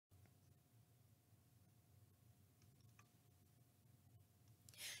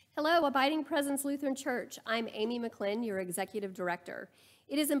Hello, Abiding Presence Lutheran Church. I'm Amy McLin, your Executive Director.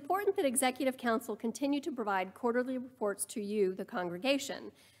 It is important that Executive Council continue to provide quarterly reports to you, the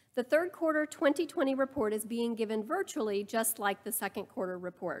congregation. The third quarter 2020 report is being given virtually, just like the second quarter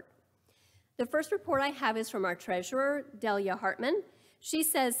report. The first report I have is from our treasurer, Delia Hartman. She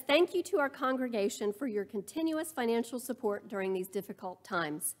says, "Thank you to our congregation for your continuous financial support during these difficult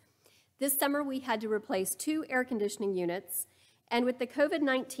times. This summer, we had to replace 2 air conditioning units, and with the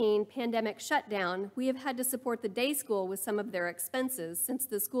COVID-19 pandemic shutdown, we have had to support the day school with some of their expenses since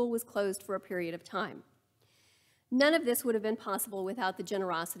the school was closed for a period of time. None of this would have been possible without the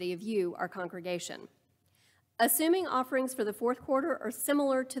generosity of you, our congregation. Assuming offerings for the fourth quarter are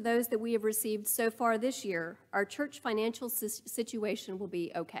similar to those that we have received so far this year, our church financial situation will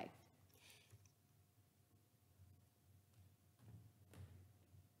be okay."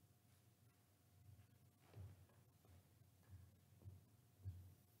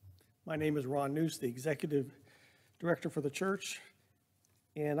 My name is Ron Njus, the Executive Director for the church,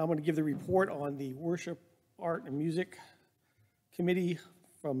 and I'm going to give the report on the Worship, Art, and Music Committee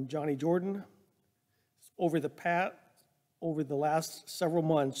from Johnny Jordan. Over the last several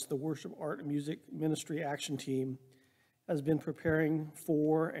months, the Worship, Art, and Music Ministry Action Team has been preparing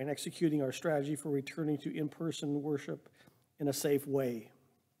for and executing our strategy for returning to in-person worship in a safe way.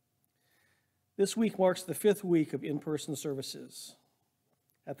 This week marks the 5th week of in-person services.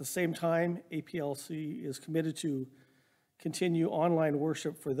 At the same time, APLC is committed to continue online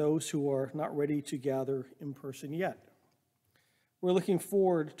worship for those who are not ready to gather in person yet. We're looking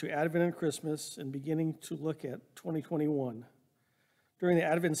forward to Advent and Christmas and beginning to look at 2021. During the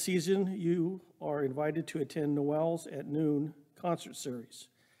Advent season, you are invited to attend Noel's at Noon concert series.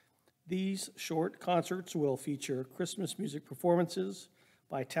 These short concerts will feature Christmas music performances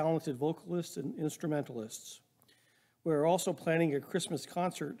by talented vocalists and instrumentalists. We're also planning a Christmas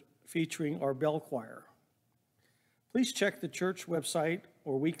concert featuring our bell choir. Please check the church website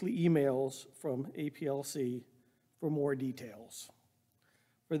or weekly emails from APLC for more details.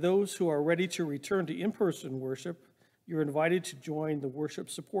 For those who are ready to return to in-person worship, you're invited to join the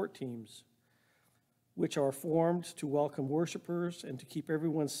worship support teams, which are formed to welcome worshipers and to keep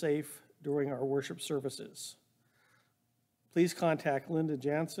everyone safe during our worship services. Please contact Linda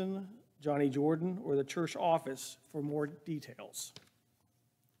Jansen, Johnny Jordan, or the church office for more details.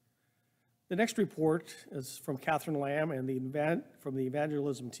 The next report is from Catherine Lamb and from the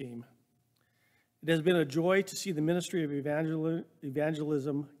evangelism team. It has been a joy to see the ministry of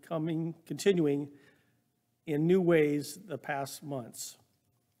evangelism continuing in new ways the past months.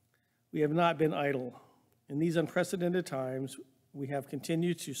 We have not been idle. In these unprecedented times, we have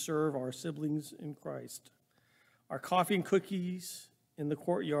continued to serve our siblings in Christ. Our coffee and cookies in the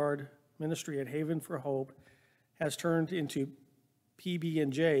courtyard ministry at Haven for Hope has turned into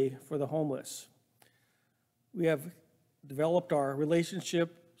PB&J for the homeless. We have developed our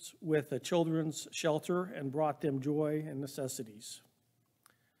relationships with the children's shelter and brought them joy and necessities.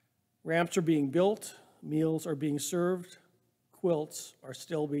 Ramps are being built, meals are being served, quilts are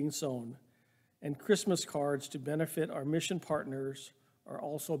still being sewn, and Christmas cards to benefit our mission partners are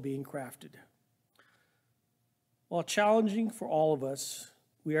also being crafted. While challenging for all of us,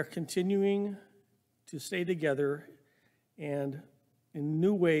 we are continuing to stay together and in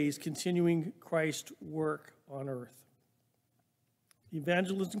new ways continuing Christ's work on earth. The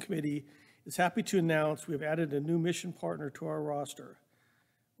Evangelism Committee is happy to announce we have added a new mission partner to our roster.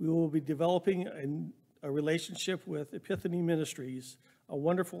 We will be developing a relationship with Epiphany Ministries, a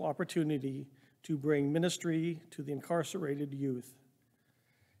wonderful opportunity to bring ministry to the incarcerated youth.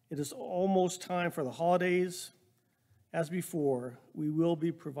 It is almost time for the holidays. As before, we will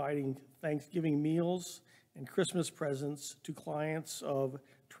be providing Thanksgiving meals and Christmas presents to clients of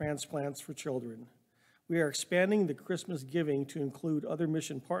Transplants for Children. We are expanding the Christmas giving to include other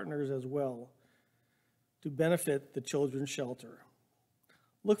mission partners as well to benefit the children's shelter.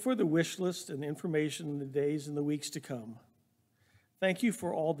 Look for the wish list and information in the days and the weeks to come. Thank you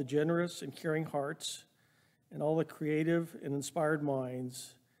for all the generous and caring hearts and all the creative and inspired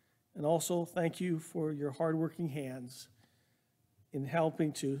minds. And also thank you for your hardworking hands in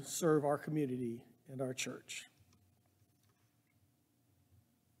helping to serve our community and our church.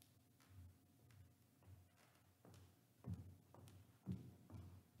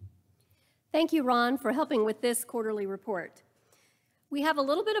 Thank you, Ron, for helping with this quarterly report. We have a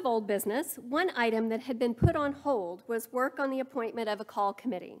little bit of old business. One item that had been put on hold was work on the appointment of a call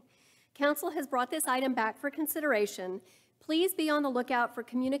committee. Council has brought this item back for consideration. Please be on the lookout for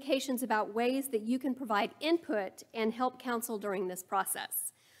communications about ways that you can provide input and help council during this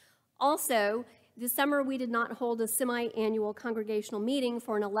process. Also, This summer, we did not hold a semi-annual congregational meeting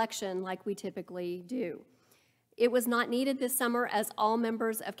for an election like we typically do. It was not needed this summer as all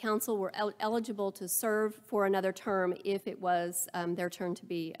members of council were eligible to serve for another term if it was their turn to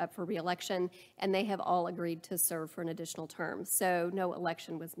be up for re-election, and they have all agreed to serve for an additional term, so no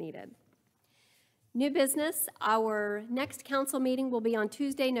election was needed. New business, our next council meeting will be on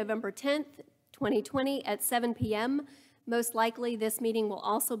Tuesday, November 10th, 2020 at 7 p.m. Most likely, this meeting will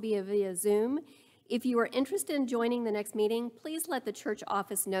also be via Zoom. If you are interested in joining the next meeting, please let the church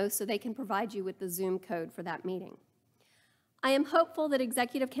office know so they can provide you with the Zoom code for that meeting. I am hopeful that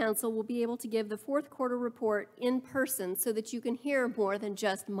Executive Council will be able to give the fourth quarter report in person so that you can hear more than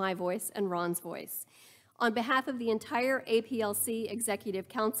just my voice and Ron's voice. On behalf of the entire APLC Executive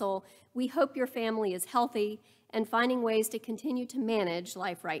Council, we hope your family is healthy and finding ways to continue to manage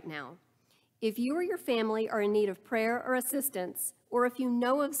life right now. If you or your family are in need of prayer or assistance, or if you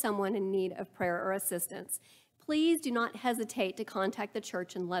know of someone in need of prayer or assistance, please do not hesitate to contact the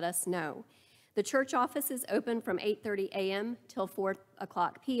church and let us know. The church office is open from 8:30 a.m. till 4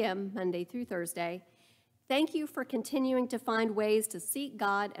 o'clock p.m. Monday through Thursday. Thank you for continuing to find ways to seek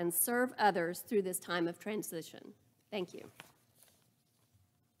God and serve others through this time of transition. Thank you.